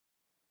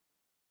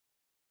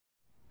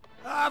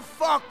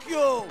Fuck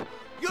you!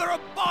 You're a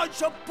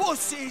bunch of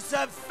pussies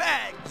and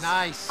fags!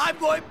 Nice. I'm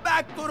going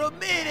back to the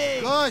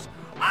meeting! Good.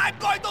 I'm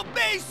going to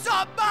be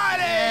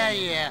somebody!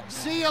 Yeah.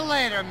 See you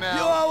later, Mel.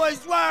 You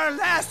always were an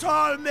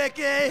asshole,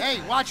 Mickey! Hey,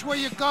 watch where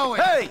you're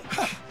going. Hey!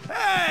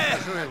 Hey!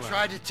 I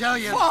tried to tell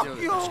you. Fuck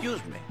you!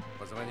 Excuse me.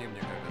 Позвони мне,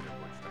 когда ты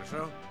хочешь,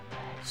 хорошо?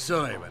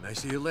 So, Ivan, I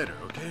see you later,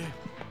 okay?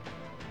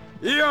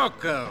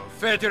 Yoko!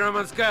 Fete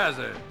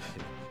Romanskaze!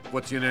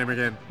 What's your name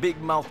again? Big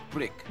mouth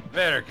prick.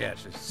 Very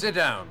catchy. Sit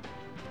down.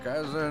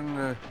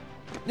 Cousin...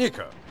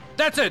 Nico.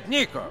 That's it,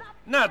 Nico.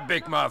 Not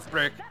Big Mouth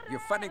Prick. You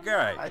funny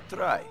guy. I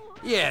try.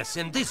 Yes,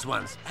 and this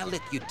one's, I'll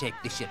let you take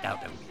the shit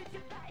out of me.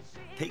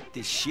 Take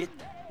this shit?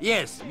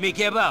 Yes,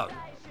 Mickey about.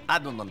 I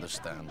don't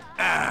understand.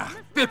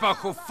 People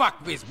who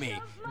fuck with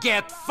me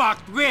get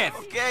fucked with.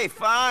 Okay,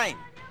 fine.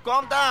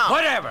 Calm down.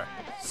 Whatever.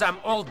 Some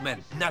old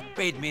man not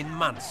paid me in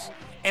months,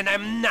 and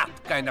I'm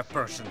not kind of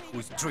person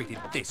who's treated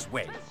this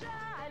way.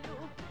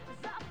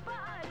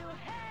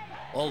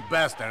 Old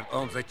bastard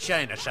owns a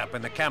china shop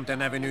in the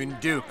Campton Avenue in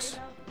Dukes.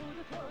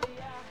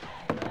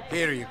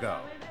 Here you go.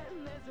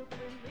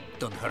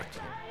 Don't hurt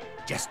him.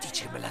 Just teach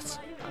him a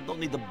lesson. I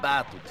don't need a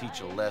bat to teach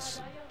a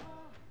lesson.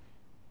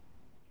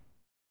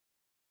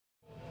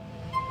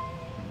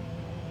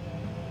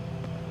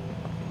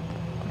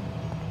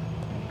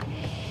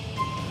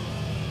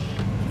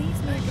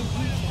 Please make a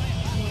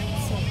U-turn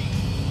towards 7.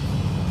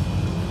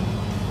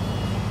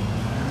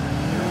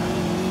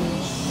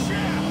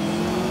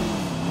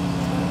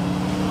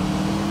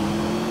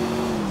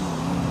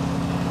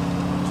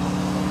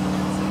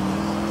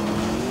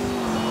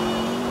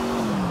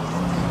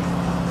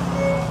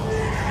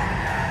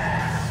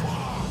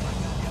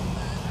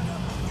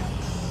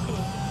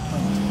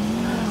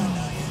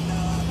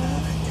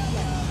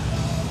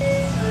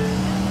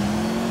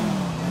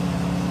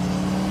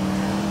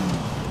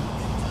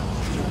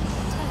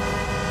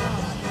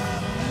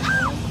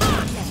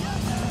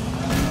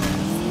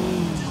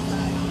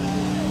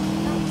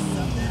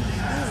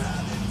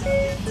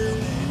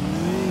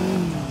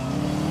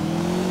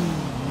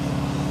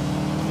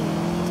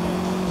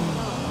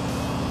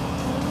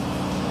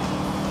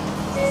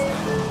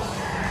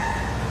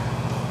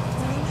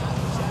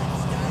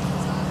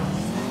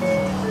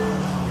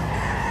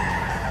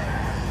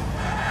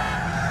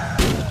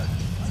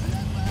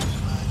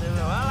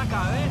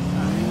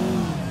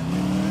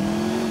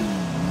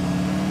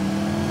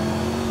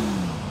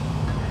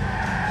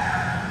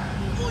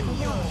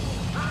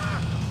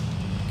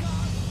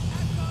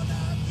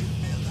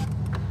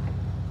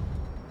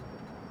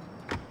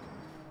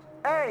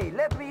 Hey,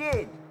 let me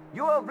in.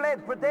 You have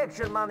Vlad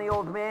protection money,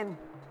 old man.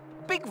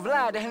 Big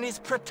Vlad and his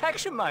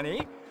protection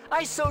money?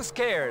 I so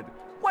scared.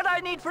 What I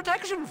need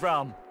protection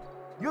from?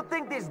 You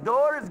think this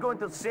door is going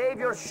to save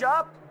your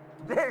shop?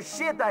 There's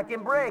shit I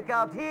can break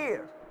out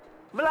here.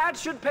 Vlad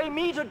should pay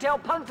me to tell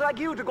punks like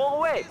you to go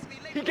away.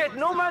 He get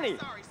no money.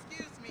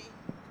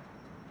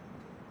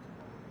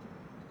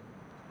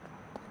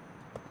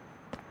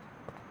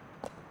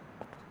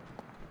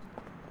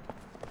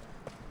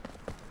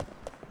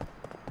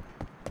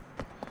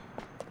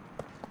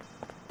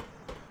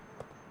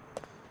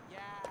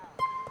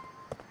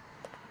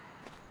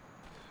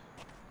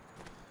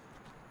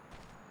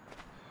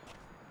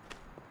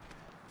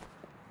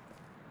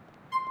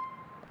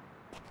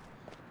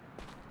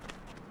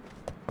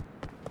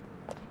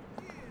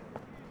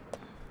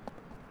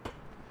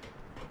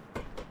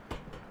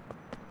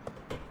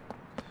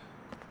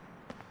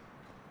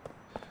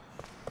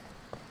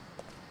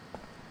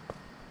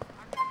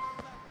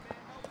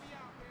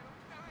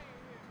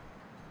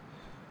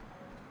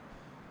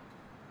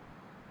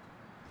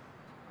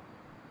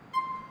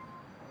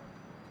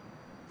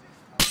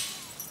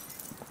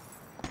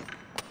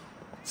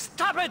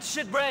 Stop it,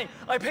 shitbrain!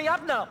 I pay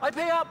up now! I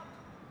pay up!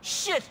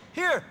 Shit!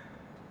 Here!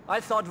 I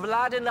thought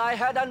Vlad and I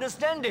had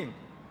understanding.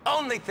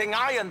 Only thing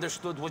I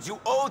understood was you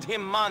owed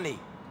him money.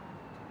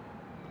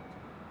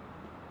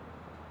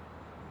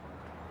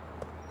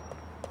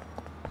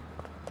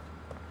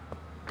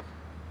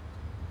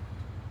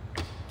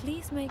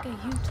 Please make a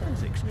U-turn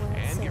towards And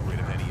 7. get rid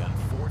of any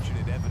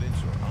unfortunate evidence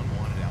or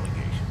unwanted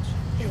allegations.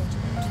 In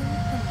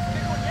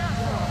 200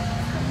 yards.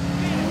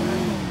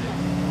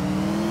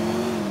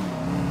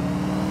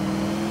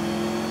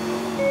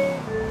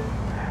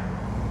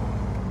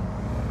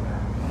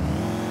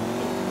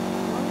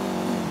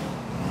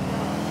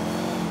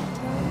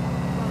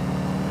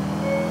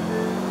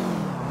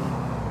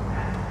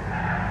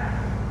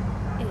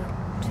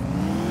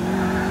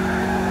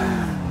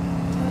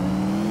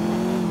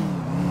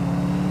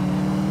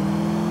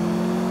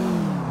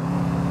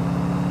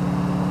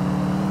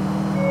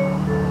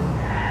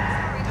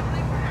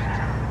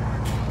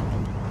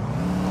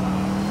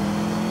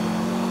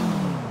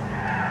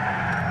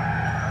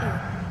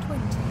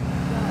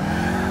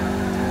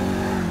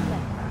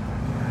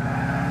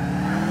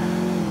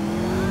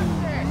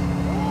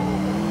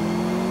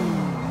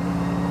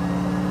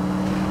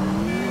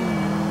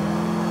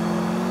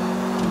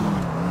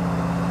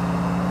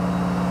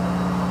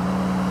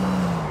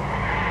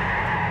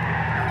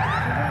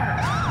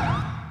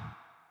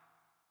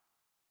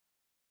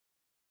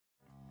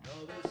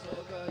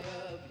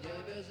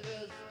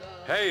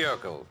 Hey,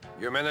 Yokel.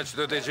 You managed to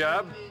do the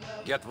job?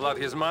 Get Vlad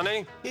his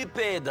money? He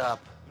paid up.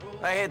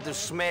 I had to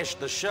smash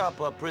the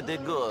shop up pretty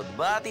good,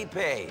 but he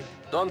paid.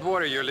 Don't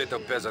worry your little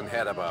peasant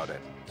head about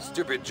it.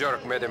 Stupid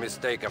jerk made a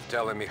mistake of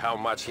telling me how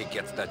much he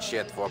gets that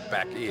shit for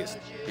back east.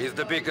 He's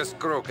the biggest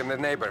crook in the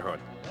neighborhood.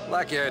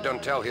 Lucky I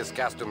don't tell his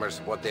customers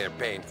what they're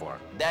paying for.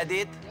 That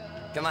it?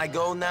 Can I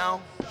go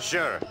now?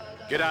 Sure.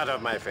 Get out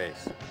of my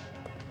face.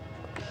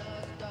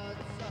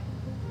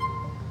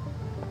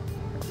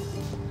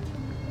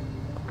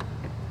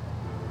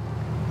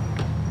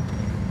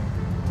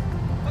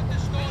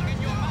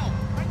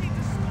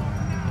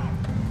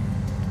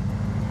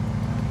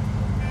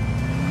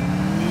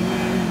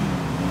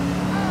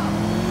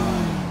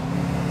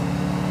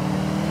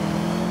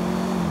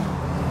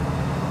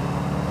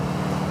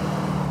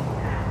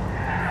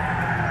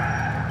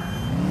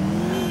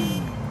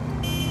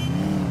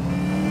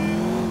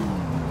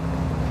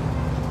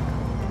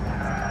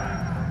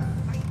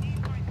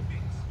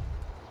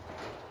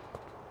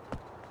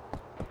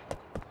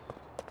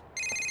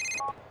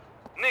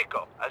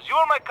 Nico, as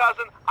you're my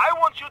cousin, I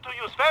want you to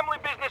use family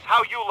business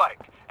how you like.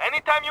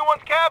 Anytime you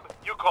want cab,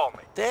 you call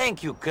me.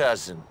 Thank you,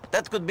 cousin.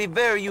 That could be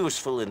very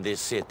useful in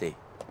this city.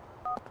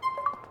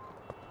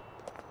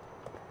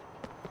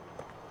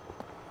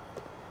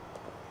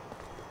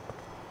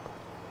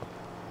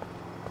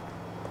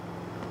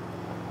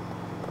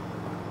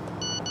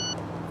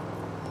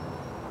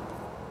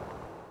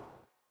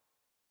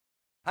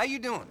 How you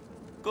doing?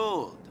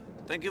 Good.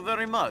 Thank you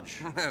very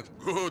much.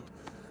 Good.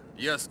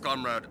 Yes,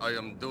 comrade, I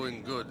am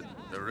doing good.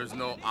 There is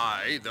no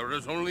I, there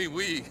is only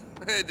we.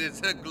 It is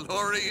a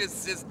glorious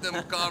system,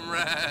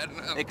 comrade.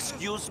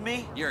 Excuse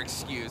me? You're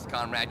excused,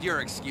 comrade.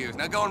 You're excused.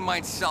 Now go and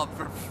mind salt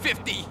for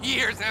 50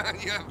 years.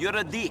 You're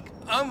a dick.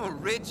 I'm a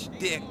rich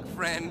dick,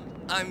 friend.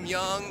 I'm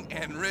young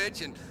and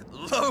rich and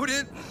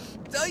loaded.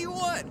 Tell you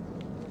what,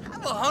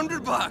 have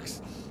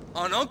 $100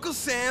 on Uncle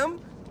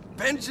Sam,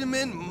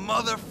 Benjamin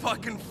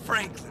motherfucking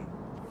Franklin.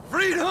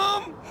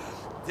 Freedom!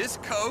 This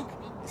Coke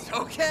is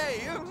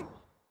okay.